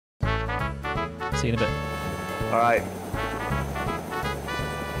See you in a bit. All right.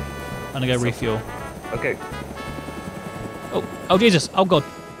 I'm gonna go refuel. Okay. Oh Jesus! Oh God!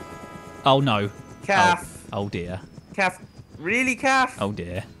 Oh no! Calf. Oh dear! Calf. Really, Calf? Oh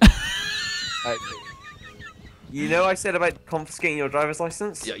dear! You know I said about confiscating your driver's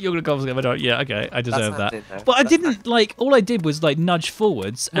license? You're gonna confiscate my driver. Yeah, okay, I deserve that. Now. But I didn't like. All I did was like nudge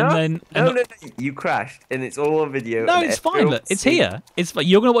forwards, and then no, you crashed, and it's all on video. No, it's fine. Look, it's here. It's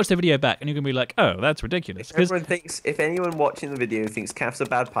you're gonna watch the video back, and you're gonna be like, "Oh, that's ridiculous." If anyone watching the video thinks Calf's a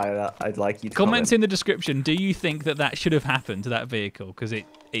bad pilot, I'd like you to comment in the description. Do you think that should have happened to that vehicle? Because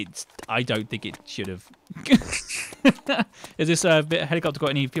it's. I don't think it should have. Is this helicopter got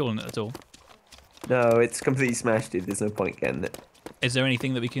any fuel in it at all? No, it's completely smashed, dude. There's no point getting it. Is there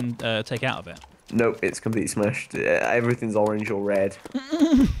anything that we can take out of it? Nope, it's completely smashed. Everything's orange or red.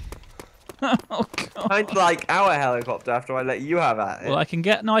 Oh God! Kind of like our helicopter after I let you have at it. Well, I can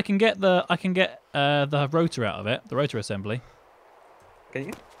get the rotor out of it, the rotor assembly. Can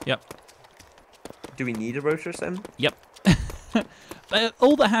you? Yep. Do we need a rotor assembly? Yep.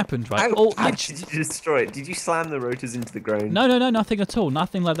 All that happened, right? How did you destroy it? Did you slam the rotors into the ground? No, nothing at all.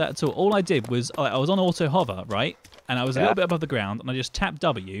 Nothing like that at all. All I did was I was on auto hover, right? And I was a little bit above the ground, and I just tapped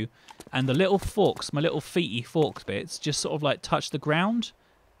W, and the little forks, my little feety forks bits, just sort of like touched the ground,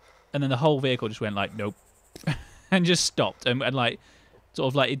 and then the whole vehicle just went like, nope, and just stopped, and like,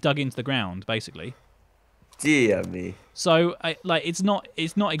 sort of like it dug into the ground, basically. Dear me. So, it's not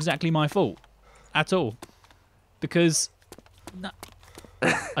exactly my fault, at all, because. No.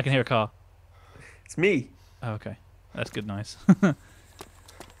 I can hear a car. It's me. Oh, okay, that's good. Nice.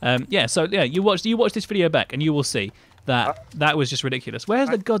 Yeah. So yeah, you watch this video back, and you will see that that was just ridiculous. Where's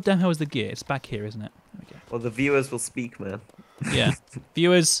the goddamn hell is the gear? It's back here, isn't it? There we go. Well, the viewers will speak, man. Yeah,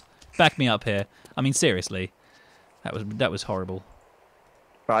 viewers, back me up here. I mean, seriously, that was horrible.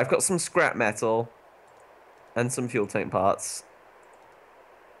 Right, I've got some scrap metal and some fuel tank parts.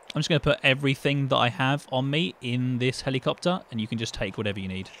 I'm just going to put everything that I have on me in this helicopter, and you can just take whatever you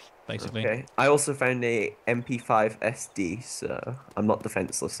need, basically. Okay. I also found a MP5 SD, so I'm not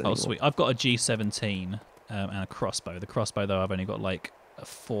defenseless anymore. Oh, sweet. I've got a G17 and a crossbow. The crossbow, though, I've only got like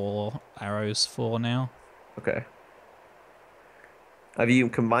 4 arrows for now. Okay. Have you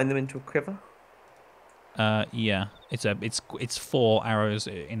combined them into a quiver? Yeah. It's 4 arrows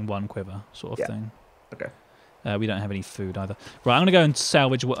in one quiver, sort of thing. Okay. We don't have any food either. Right, I'm going to go and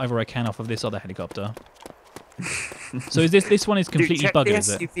salvage whatever I can off of this other helicopter. So is this one is completely buggered, is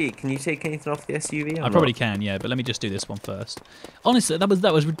it? SUV. Can you take anything off the SUV? I probably can, yeah, but let me just do this one first. Honestly, that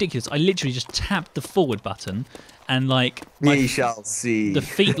was ridiculous. I literally just tapped the forward button, and like we shall see. The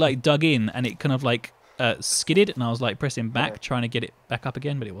feet like dug in, and it kind of like skidded, and I was like pressing back, trying to get it back up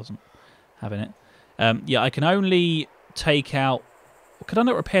again, but it wasn't having it. Yeah, I can only take out. Could I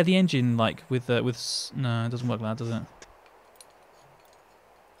not repair the engine like with? No, it doesn't work like that, does it?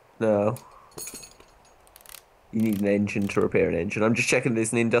 No. You need an engine to repair an engine. I'm just checking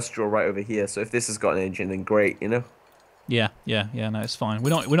there's an industrial right over here, so if this has got an engine, then great, you know? Yeah, no, it's fine. We're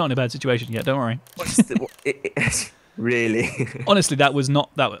not in a bad situation yet, don't worry. Really? Honestly, that was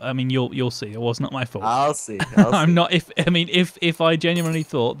not that. I mean, you'll see. It was not my fault. I'll see. I'm not. If I genuinely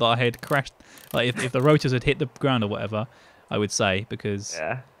thought that I had crashed, like if the rotors had hit the ground or whatever, I would say, because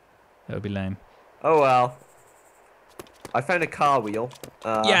that would be lame. Oh well. I found a car wheel.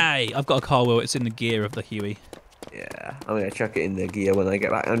 Yay! I've got a car wheel. It's in the gear of the Huey. Yeah, I'm gonna chuck it in the gear when I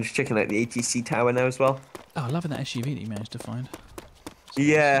get back. I'm just checking out the ATC tower now as well. Oh, loving that SUV that you managed to find.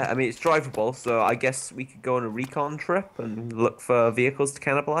 Yeah, I mean it's drivable, so I guess we could go on a recon trip and look for vehicles to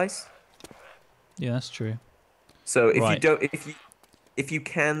cannibalize. Yeah, that's true. So if you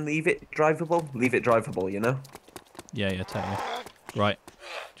can leave it drivable, you know. Yeah, totally. Right,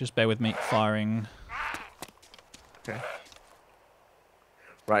 just bear with me. Firing. Okay.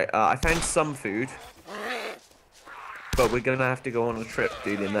 Right, I found some food, but we're gonna have to go on a trip,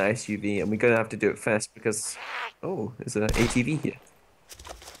 dude, in that SUV, and we're gonna have to do it fast because, there's an ATV here.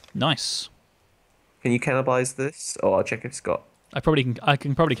 Nice. Can you cannibalize this? Oh, I'll check if it's got. I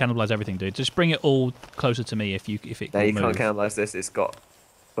can probably cannibalize everything, dude. Just bring it all closer to me if it. No, you can't cannibalize this. It's got.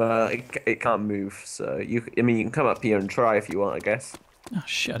 Well, it can't move, so you can come up here and try if you want, I guess. Oh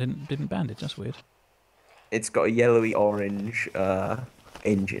shit! I didn't bandage. That's weird. It's got a yellowy orange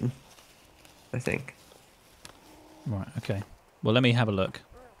engine, I think. Right. Okay. Well, let me have a look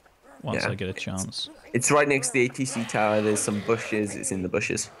once I get a chance. It's right next to the ATC tower. There's some bushes. It's in the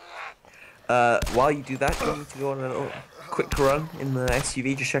bushes. While you do that, do you want me to go on a little quick run in the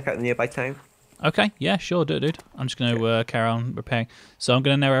SUV? Just check out the nearby town. Okay. Yeah. Sure. Do it, dude. I'm just going to carry on repairing. So I'm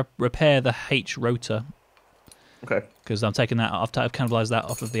going to now repair the H rotor. Okay. Because I'm taking that. I've cannibalized that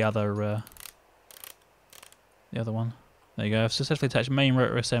off of the other The other one. There you go. I've successfully attached main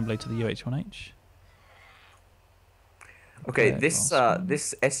rotor assembly to the UH-1H. Okay, Repair this glass one.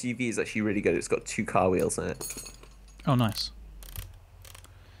 this SUV is actually really good. It's got 2 car wheels in it. Oh, nice.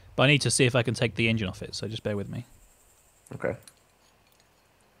 But I need to see if I can take the engine off it, so just bear with me. Okay.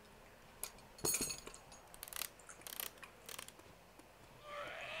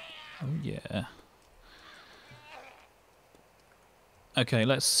 Oh, yeah. Okay,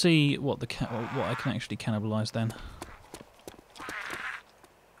 let's see what what I can actually cannibalize then.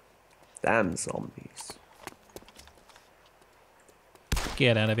 Damn zombies.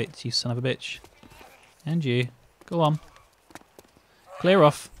 Get out of it, you son of a bitch. And you. Go on. Clear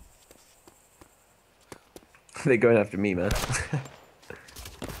off. They're going after me, man.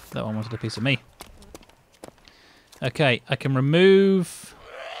 That one wanted a piece of me. Okay, I can remove...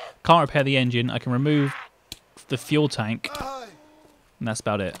 Can't repair the engine. I can remove the fuel tank. And that's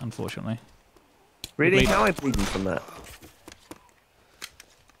about it, unfortunately. Really? How am I bleeding from that?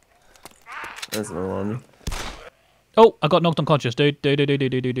 There's another one. Oh, I got knocked unconscious, dude.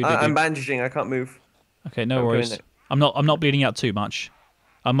 I'm bandaging. I can't move. Okay, no worries. I'm not bleeding out too much.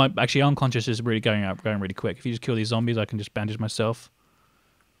 I might actually unconscious is really going really quick. If you just kill these zombies, I can just bandage myself.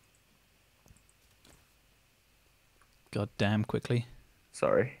 God damn quickly.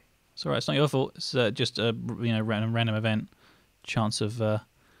 Sorry. It's alright. It's not your fault. It's just a random event. Chance of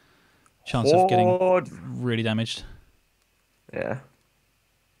getting really damaged. Yeah.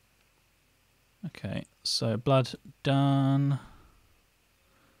 Okay, so blood done.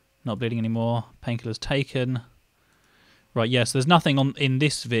 Not bleeding anymore. Painkillers taken. Right, yes, there's nothing in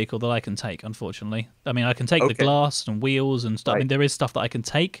this vehicle that I can take, unfortunately. I mean, I can take the glass and wheels and stuff. Right. I mean, there is stuff that I can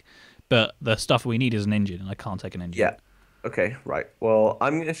take, but the stuff we need is an engine, and I can't take an engine. Yeah. Okay, right. Well,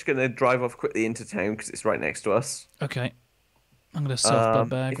 I'm just going to drive off quickly into town because it's right next to us. Okay. I'm going to self-blood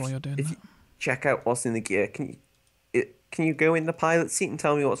bag while you're doing that. If you check out what's in the gear, can you go in the pilot seat and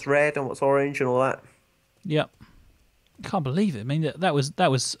tell me what's red and what's orange and all that? Yep. Can't believe it. I mean, that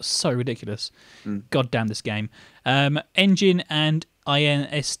was so ridiculous. God damn this game. Engine and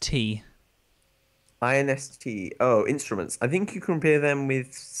INST. INST. Oh, instruments. I think you can repair them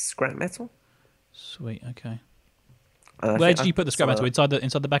with scrap metal. Sweet. Okay. Where did you put the scrap metal? Inside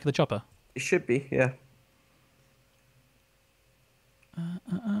the back of the chopper? It should be. Yeah.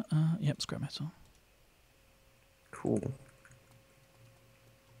 Yep. Scrap metal. Cool.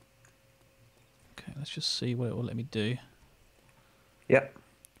 Okay. Let's just see what it will let me do. Yep.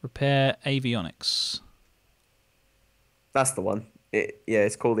 Repair avionics. That's the one.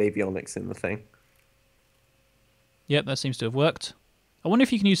 It's called avionics in the thing. Yep, that seems to have worked. I wonder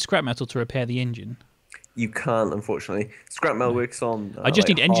if you can use scrap metal to repair the engine. You can't, unfortunately. Scrap metal works on... I just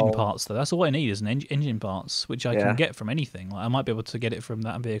need engine parts, though. That's all I need is engine parts, which I can get from anything. Like, I might be able to get it from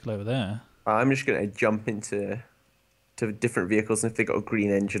that vehicle over there. I'm just going to jump into different vehicles, and if they've got a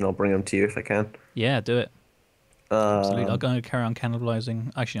green engine, I'll bring them to you if I can. Yeah, do it. Absolutely. I'll go and carry on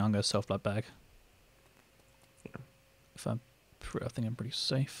cannibalizing. Actually, I'm going to self-blood bag. Yeah. I think I'm pretty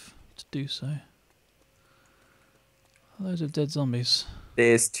safe to do so. Those are dead zombies.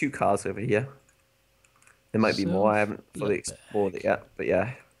 There's 2 cars over here. There might be more. I haven't fully explored it yet, but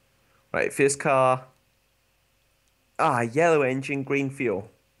yeah. Right, first car. Yellow engine, green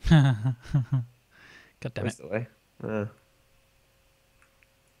fuel. God damn it. The way.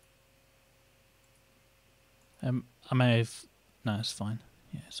 I may have... No, it's fine.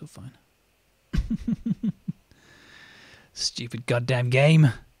 Yeah, it's all fine. Stupid goddamn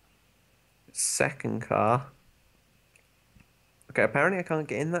game. Second car. Okay, apparently I can't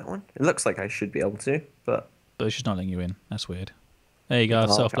get in that one. It looks like I should be able to, but it's just not letting you in. That's weird. There you go,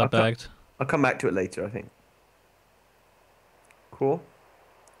 self-blood bagged. I'll come back to it later, I think. Cool.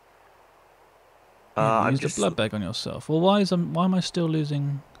 Use the blood bag on yourself. Well, why am I still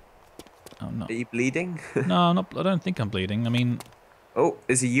losing... Oh, no. Are you bleeding? No, I'm not. I don't think I'm bleeding. I mean... Oh,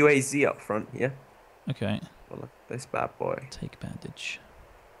 there's a UAZ up front, yeah? Okay. Well, look at this bad boy. Take bandage.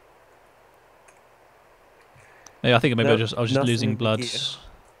 Yeah, I think maybe I was just losing blood.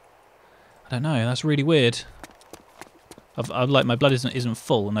 I don't know. That's really weird. I've like my blood isn't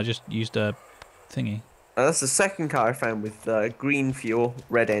full, and I just used a thingy. That's the second car I found with green fuel,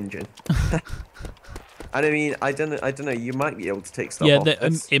 red engine. And I mean, I don't know. You might be able to take stuff off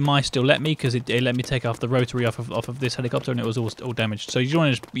this. It might still let me because it let me take off the rotary off of this helicopter, and it was all damaged. So you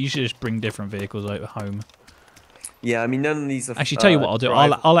should just bring different vehicles over home. Yeah, I mean none of these are. Actually, tell you what I'll do.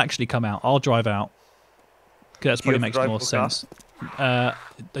 I'll actually come out. I'll drive out. That probably makes more sense. I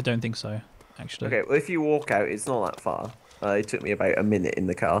don't think so, actually. Okay, well if you walk out, it's not that far. It took me about a minute in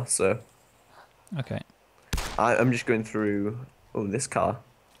the car, so. Okay. I'm just going through. Oh, this car.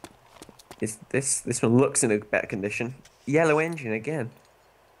 This one looks in a better condition. Yellow engine again.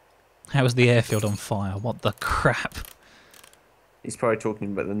 How is the airfield on fire? What the crap? He's probably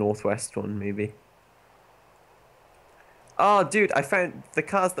talking about the northwest one, maybe. Oh, dude, I found the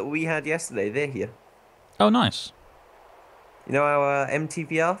cars that we had yesterday. They're here. Oh, nice. You know our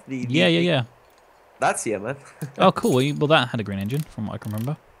MTVR? Yeah. That's here, man. Oh, cool. Well, that had a green engine, from what I can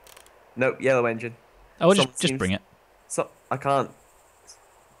remember. Nope, yellow engine. Oh, just bring it. So I can't.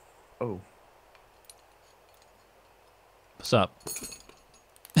 Oh. What's up?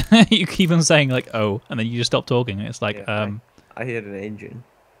 You keep on saying like "oh," and then you just stop talking. And it's like, Yeah, I heard an engine.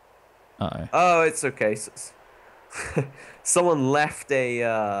 Uh-oh. Oh, it's okay. Someone left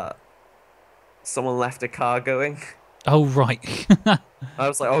a car going. Oh right. I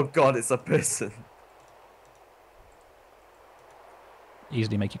was like, oh god, it's a person.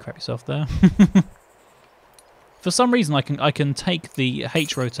 Easily make you crap yourself there. For some reason, I can take the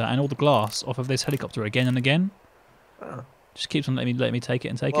H rotor and all the glass off of this helicopter again and again. Oh. Just keeps on letting me take it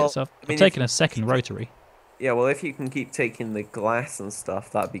and take Well, it. So I mean, I've taken a second rotary. Yeah, well, if you can keep taking the glass and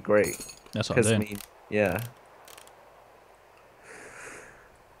stuff, that'd be great. That's what I'm doing. I mean, yeah.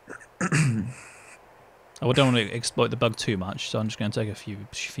 I don't want to exploit the bug too much, so I'm just going to take a few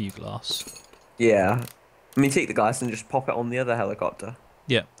glass. Yeah. I mean, take the glass and just pop it on the other helicopter.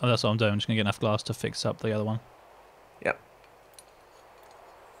 Yeah, that's what I'm doing. I'm just going to get enough glass to fix up the other one. Yep.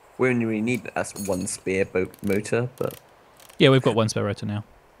 We only really need one spare boat motor, but... Yeah, we've got one spare rotor now.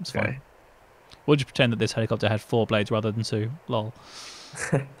 It's okay. fine. We'll just pretend that this helicopter had 4 blades rather than 2. Lol.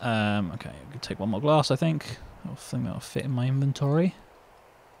 Okay, I'm going to take one more glass, I think. I think that'll fit in my inventory.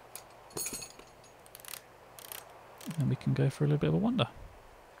 And we can go for a little bit of a wander.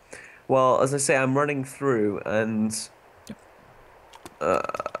 Well, as I say, I'm running through and...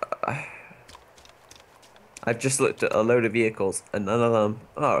 I've just looked at a load of vehicles and none of them...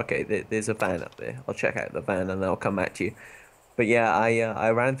 Oh, okay, there's a van up there. I'll check out the van and then I'll come back to you. But yeah,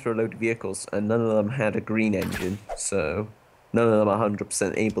 I ran through a load of vehicles and none of them had a green engine, so none of them are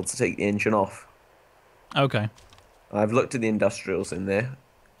 100% able to take the engine off. Okay. I've looked at the industrials in there,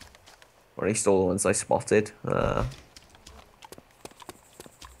 or at least all the ones I spotted. I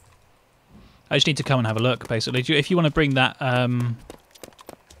just need to come and have a look, basically. If you want to bring that...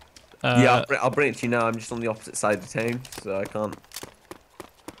 yeah, I'll bring it to you now. I'm just on the opposite side of the town, so I can't...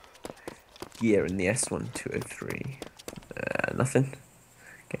 Gear in the S1203. Nothing.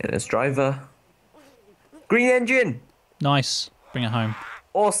 Okay, there's driver. Green engine! Nice. Bring it home.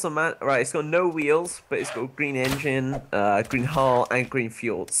 Awesome, man. Right, it's got no wheels, but it's got green engine, green hull, and green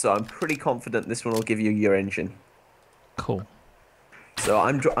fuel. So I'm pretty confident this one will give you your engine. Cool. So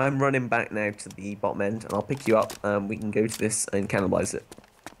I'm running back now to the bottom end, and I'll pick you up. We can go to this and cannibalize it.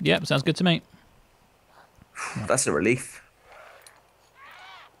 Yep, sounds good to me. That's a relief.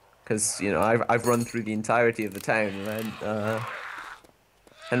 Because, you know, I've run through the entirety of the town and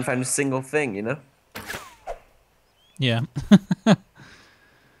hadn't found a single thing, you know? Yeah.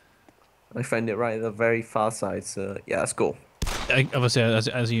 I found it right at the very far side, so yeah, that's cool. Obviously,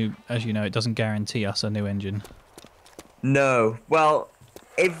 as you know, it doesn't guarantee us a new engine. No. Well,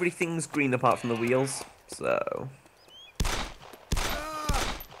 everything's green apart from the wheels, so...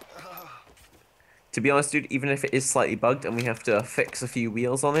 To be honest, dude, even if it is slightly bugged and we have to fix a few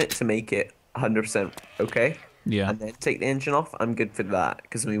wheels on it to make it 100% okay, yeah, and then take the engine off, I'm good for that.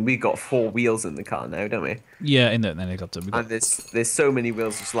 Because, I mean, we've got 4 wheels in the car now, don't we? Yeah, in the helicopter. And there's so many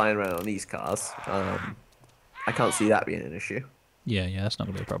wheels just lying around on these cars. I can't see that being an issue. Yeah, that's not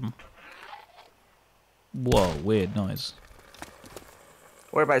going to be a problem. Whoa, weird noise.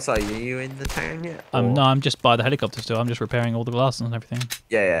 Whereabouts are you? Are you in the town yet? No, I'm just by the helicopter still. I'm just repairing all the glass and everything.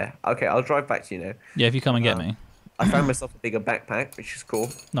 Yeah. Okay, I'll drive back to you now. Yeah, if you come and get me. I found myself a bigger backpack, which is cool.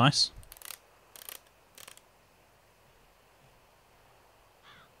 Nice.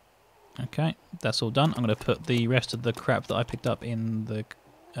 Okay, that's all done. I'm going to put the rest of the crap that I picked up in the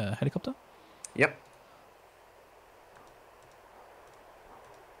helicopter. Yep.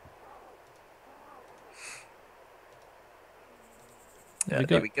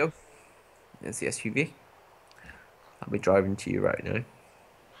 There we go. There's the SUV. I'll be driving to you right now.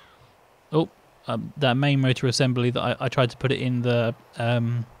 Oh, that main motor assembly that I tried to put it in the back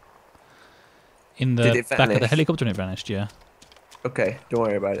of the helicopter and it vanished, yeah. Okay, don't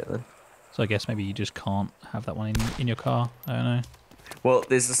worry about it then. So I guess maybe you just can't have that one in your car. I don't know. Well,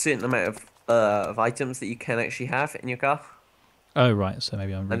 there's a certain amount of items that you can actually have in your car. Oh, right. So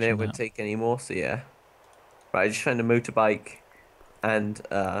maybe I'm reaching and then it wouldn't take any more, so yeah. Right, I just found a motorbike and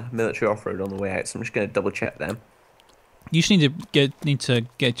military off-road on the way out, so I'm just going to double check them. You just need to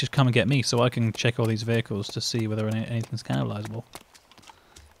just come and get me so I can check all these vehicles to see whether anything's cannibalizable.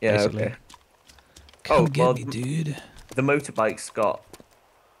 Yeah, basically. okay. Come Oh, get well, me, dude. the motorbike's got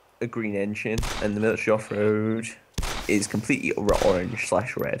a green engine, and the military off-road is completely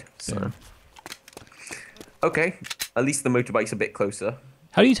orange/red. So, Yeah. okay, at least the motorbike's a bit closer.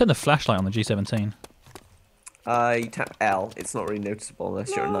 How do you turn the flashlight on the G17? You tap L. It's not really noticeable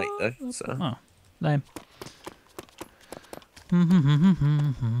unless you're at night, though. So, Oh, lame.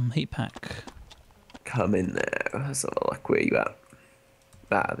 Heat pack. come in there. Let's have a look. Where you at?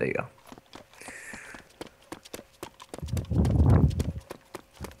 Ah, there you go.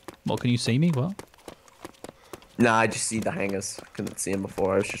 What, can you see me? What? Nah, I just see the hangars. Couldn't see them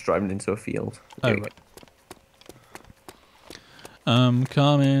before. I was just driving into a field. Oh, There we right. go. I'm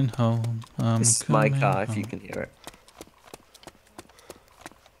coming home. This is my car, home. if you can hear it.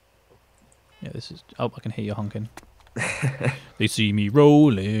 Yeah, this is... Oh, I can hear you honking. They see me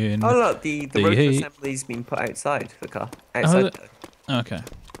rolling. Oh, look, the They rotor hate- assembly's been put outside the car. Outside. Okay.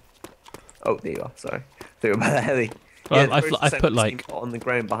 Oh, there you are. Sorry. They were by the heli. Well, the I've rotor put, assembly's like... been put on the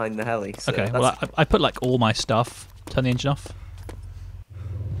ground behind the heli. So Okay, that's- well, I put, like, all my stuff. Turn the engine off.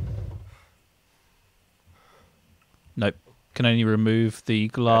 Nope. Can only remove the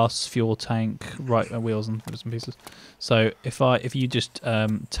glass, fuel tank, right wheels and bits and pieces. So if you just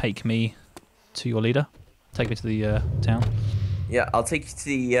take me to your leader, take me to the town. Yeah, I'll take you to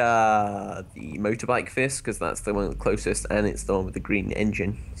the motorbike first because that's the one closest, and it's the one with the green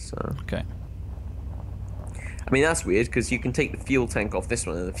engine. So Okay. I mean that's weird because you can take the fuel tank off this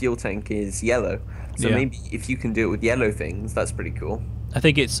one, and the fuel tank is yellow. So Yeah. maybe if you can do it with yellow things, that's pretty cool. I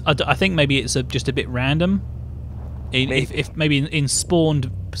think it's. I think maybe it's just a bit random. If maybe in spawned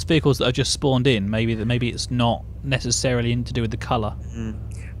vehicles that are just spawned in, maybe it's not necessarily to do with the color.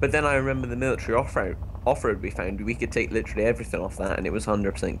 But then I remember the military off-road we found. We could take literally everything off that, and it was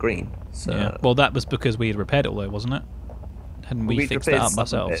 100% green. So Yeah. Well, that was because we had repaired it all, though, wasn't it? Hadn't we we'd fixed that prepared up some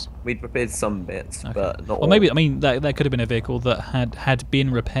ourselves? We'd prepared some bits, Okay. but not all. Well, maybe I mean that could have been a vehicle that had been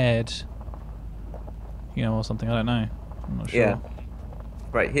repaired, you know, or something. I don't know. I'm not sure. Yeah.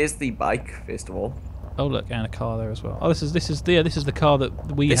 Right. Here's the bike first of all. Oh look, and a car there as well. Oh, this is the car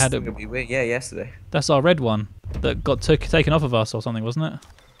that we This had. is gonna be weird. Yeah, yesterday. That's our red one that got taken off of us or something, wasn't it?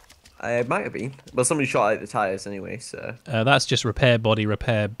 It might have been. Well, somebody shot out the tires anyway. So That's just repair body,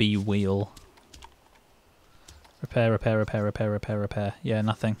 repair B wheel. Repair. Yeah,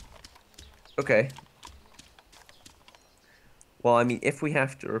 nothing. okay. Well, I mean, if we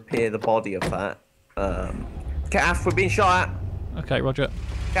have to repair the body of that, Caff, we're being shot at. Okay, Roger.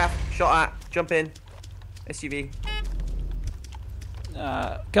 Caff, shot at. Jump in. SUV.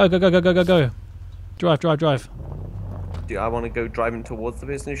 Go. Drive. Do I want to go driving towards the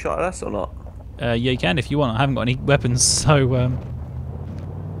person who shot at us or not? Yeah, you can if you want. I haven't got any weapons, so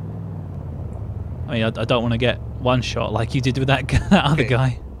I mean, I don't want to get one shot like you did with that other Okay. guy.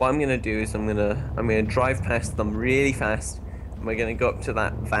 What I'm gonna do is I'm gonna drive past them really fast, and we're gonna go up to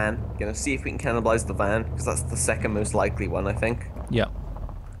that van. Gonna see if we can cannibalize the van because that's the second most likely one, I think. Yeah.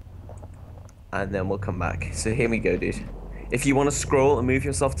 And then we'll come back. So here we go, dude. If you want to scroll and move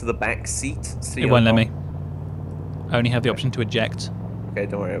yourself to the back seat, so It you're won't let not- me. I only have the option to eject. Okay,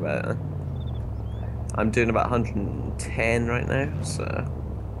 don't worry about it. Then. I'm doing about 110 right now, so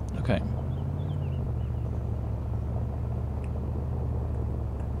Okay.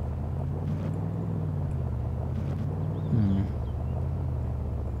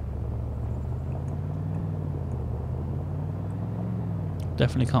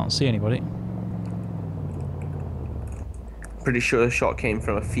 Definitely can't see anybody. pretty sure the shot came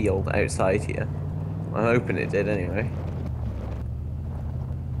from a field outside here. I'm hoping it did anyway.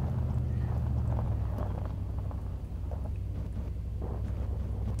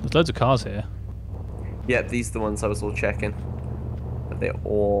 There's loads of cars here. Yep, these are the ones I was all checking. But they're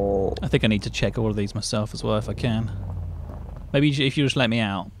all... I think I need to check all of these myself as well if I can. Maybe if you just let me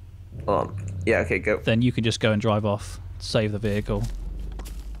out, Hold on. Yeah, okay, go. then you can just go and drive off, save the vehicle.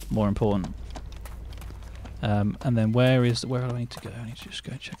 More important. And then where do I need to go? I need to just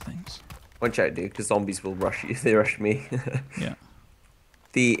go check things. Watch out, dude, because zombies will rush you if they rush me. Yeah.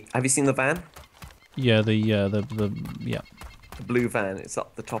 Have you seen the van? Yeah, yeah. The blue van. It's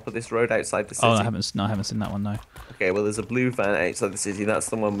up the top of this road outside the city. Oh, I haven't seen that one. No. Okay, well, there's a blue van outside the city. That's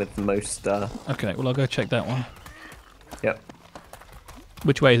the one with the most. Okay, well I'll go check that one. Yep.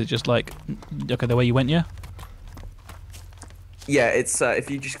 Which way is it? Just like okay, the way you went, yeah. Yeah, it's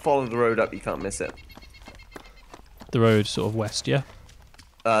if you just follow the road up, you can't miss it. The road sort of west, yeah.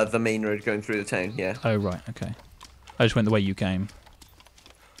 The main road going through the town. Yeah. Oh right, okay. I just went the way you came.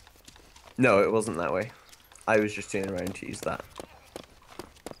 No, it wasn't that way. I was just turning around to use that.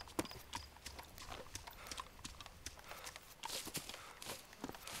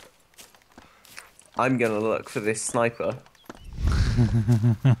 I'm gonna look for this sniper.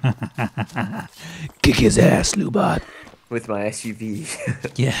 Kick his ass, LewBot. With my SUV.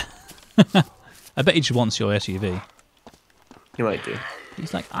 Yeah. I bet he just wants your SUV. He might do.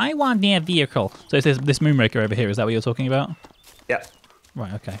 He's like, I want their vehicle. So it's this Moonraker over here. Is that what you're talking about? Yeah.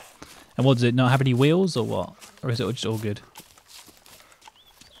 Right, okay. And what, does it not have any wheels or what? Or is it just all good?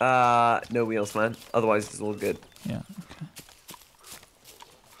 No wheels, man. Otherwise, it's all good. Yeah,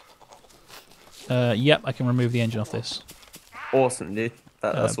 okay. Yep, I can remove the engine off this. Awesome, dude.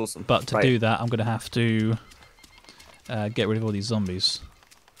 That's awesome. But to do that, I'm going to have to get rid of all these zombies.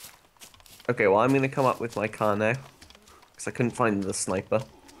 Okay, well, I'm going to come up with my car now. Because I couldn't find the sniper.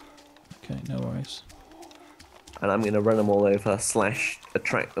 Okay, no worries. And I'm going to run them all over /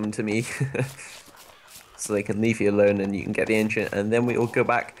 attract them to me. So they can leave you alone and you can get the engine. And then we will go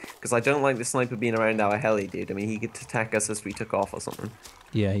back. Because I don't like the sniper being around our heli, dude. I mean, he could attack us as we took off or something.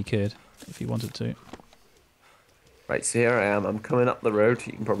 Yeah, he could. If he wanted to. Right, so here I am. I'm coming up the road.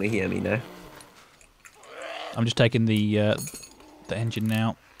 You can probably hear me now. I'm just taking the engine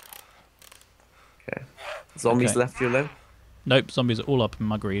now. Okay. Zombies Okay. left you alone? Nope, zombies are all up in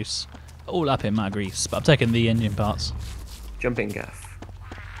my grease. All up in my grease. But I'm taking the engine parts. Jump in, Gaff.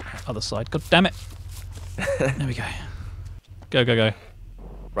 Other side. God damn it. There we go. Go, go, go.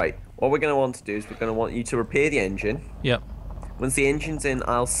 Right, what we're going to want to do is we're going to want you to repair the engine. Yep. Once the engine's in,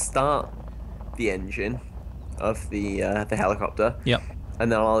 I'll start the engine of the helicopter. Yep.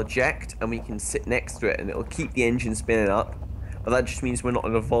 And then I'll eject, and we can sit next to it, and it'll keep the engine spinning up. But that just means we're not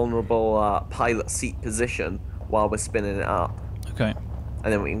in a vulnerable pilot seat position while we're spinning it up. Okay.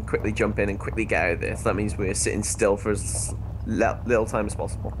 And then we can quickly jump in and quickly get out of this. That means we're sitting still for as little time as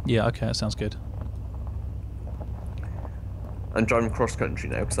possible. Yeah, okay, that sounds good. I'm driving cross country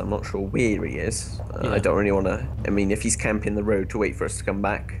now because I'm not sure where he is. Yeah. I don't really want to. I mean, if he's camping the road to wait for us to come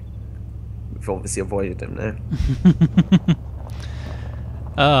back, we've obviously avoided him now.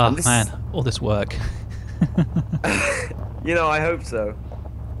 Oh, man, all this work. You know, I hope so.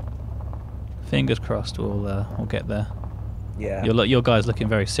 Fingers crossed we'll get there. Yeah. Your guy's looking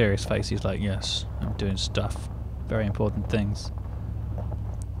very serious face. He's like, yes, I'm doing stuff. Very important things.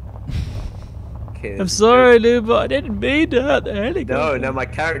 Okay, I'm sorry, LewBot. I didn't mean to hurt the helicopter. No, my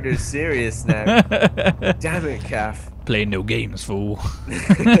character is serious now. Damn it, Caff. Playing no games, fool.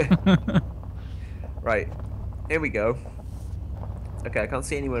 Right, here we go. Okay, I can't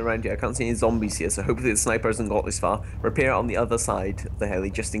see anyone around here. I can't see any zombies here, so hopefully the sniper hasn't got this far. Repair it on the other side of the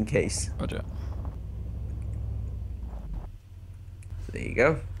heli, just in case. Roger. There you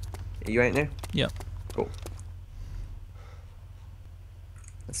go. Are you out now? Yep. Cool.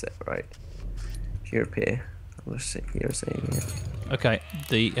 That's it, right. If you repair, I'll just sit here saying it. Okay,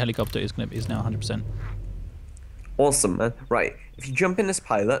 the helicopter is now 100%. Awesome, man. Right, if you jump in this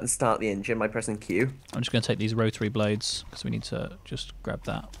pilot and start the engine by pressing Q. I'm just going to take these rotary blades because we need to just grab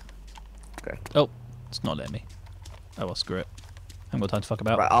that. Okay. Oh, it's not letting me. Oh well, screw it. I haven't got time to fuck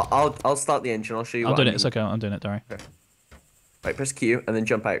about. Right, I'll start the engine. I'll show you. I'm what doing I it. It's mean. okay. I'm doing it. Don't worry. Okay. Right, press Q and then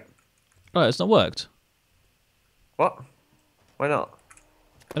jump out. Oh, it's not worked. What? Why not?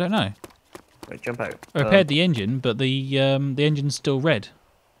 I don't know. Right, jump out. I repaired the engine, but the engine's still red.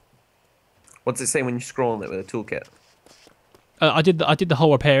 What's it say when you scroll on it with a toolkit? I did the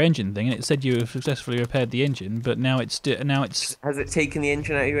whole repair engine thing, and it said you have successfully repaired the engine, but now it's Has it taken the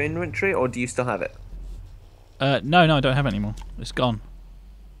engine out of your inventory, or do you still have it? no, I don't have it anymore. It's gone.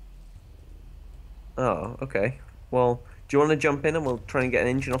 Oh, okay. Well, do you want to jump in and we'll try and get an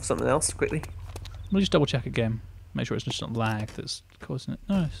engine off something else quickly? We'll just double check again. Make sure it's just not lag that's causing it.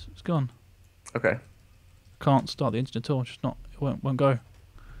 No, it's gone. Okay. Can't start the engine at all. Just not. It won't go.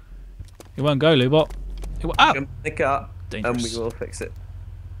 It won't go, LewBot. It won't. Ah! Jump in the car, Dangerous. and we will fix it.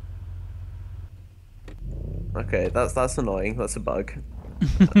 Okay, that's annoying. That's a bug.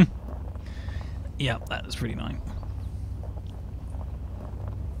 Yeah, that's pretty annoying.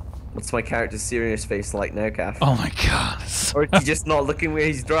 What's my character's serious face like now, Caff? Oh my god. Or is he just not looking where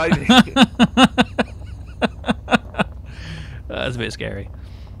he's driving? That's a bit scary.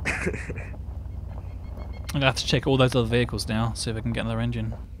 I'm gonna have to check all those other vehicles now, see if I can get another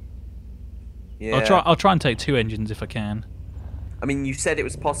engine. Yeah. I'll try and take 2 engines if I can. I mean, you said it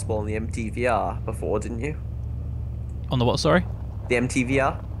was possible on the MTVR before, didn't you? On the what? Sorry. The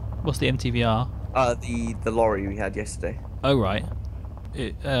MTVR? What's the MTVR? The lorry we had yesterday. Oh right.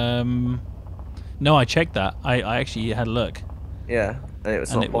 No, I checked that. I actually had a look, Yeah, and it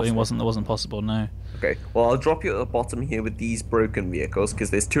was and not possible. it wasn't possible. No. Okay, well, I'll drop you at the bottom here with these broken vehicles,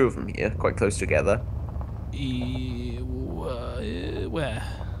 because there's 2 of them here, quite close together. Where?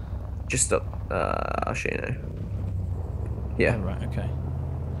 Just up, I'll show you now. Yeah. Oh, right. Okay.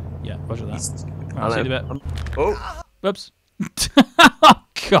 Yeah, roger that. He's- Right, I'll see you in a bit. Oh, Whoops. Oh,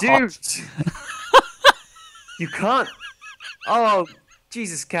 God. dude! You can't. Oh,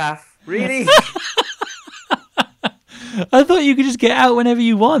 Jesus, Caff. Really? I thought you could just get out whenever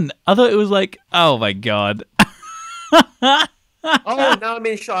you want. I thought it was like, oh my God. Oh, now I'm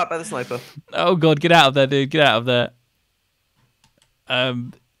being shot at by the sniper. Oh God, get out of there, dude. Get out of there.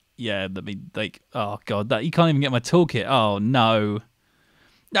 Yeah, let me like. Oh God, that you can't even get my toolkit. Oh no.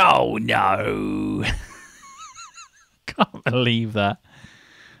 Oh no. Can't believe that.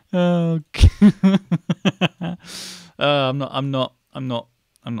 Oh. I'm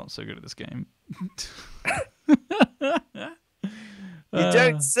not so good at this game. You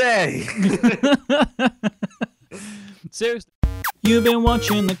don't say. Seriously. You've been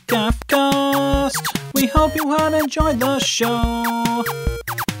watching the CaffCast. We hope you have enjoyed the show.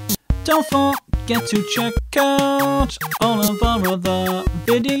 Don't forget to check out all of our other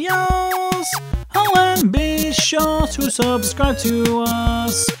videos. Oh, and be sure to subscribe to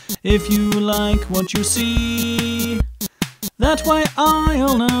us if you like what you see. That way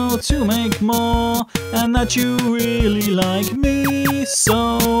I'll know to make more and that you really like me.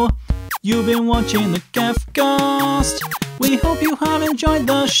 So, you've been watching the CaffCast. We hope you have enjoyed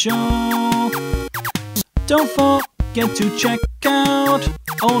the show. Don't forget to check out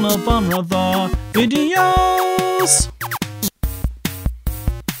all of our other videos.